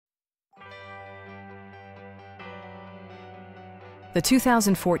the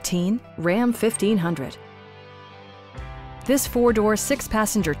 2014 Ram 1500. This four-door,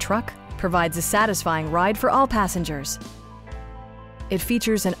 six-passenger truck provides a satisfying ride for all passengers. It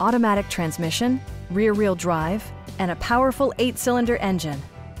features an automatic transmission, rear-wheel drive, and a powerful 8-cylinder engine.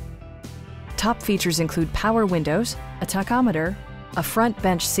 Top features include power windows, a tachometer, a front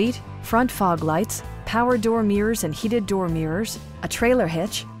bench seat, front fog lights, power door mirrors and heated door mirrors, a trailer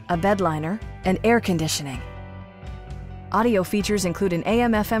hitch, a bed liner, and air conditioning. Audio features include an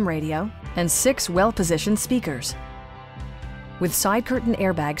AM/FM radio and 6 well-positioned speakers. With side curtain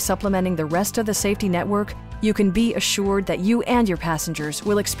airbags supplementing the rest of the safety network, you can be assured that you and your passengers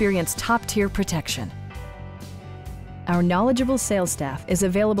will experience top-tier protection. Our knowledgeable sales staff is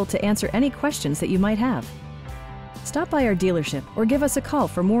available to answer any questions that you might have. Stop by our dealership or give us a call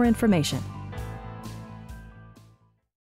for more information.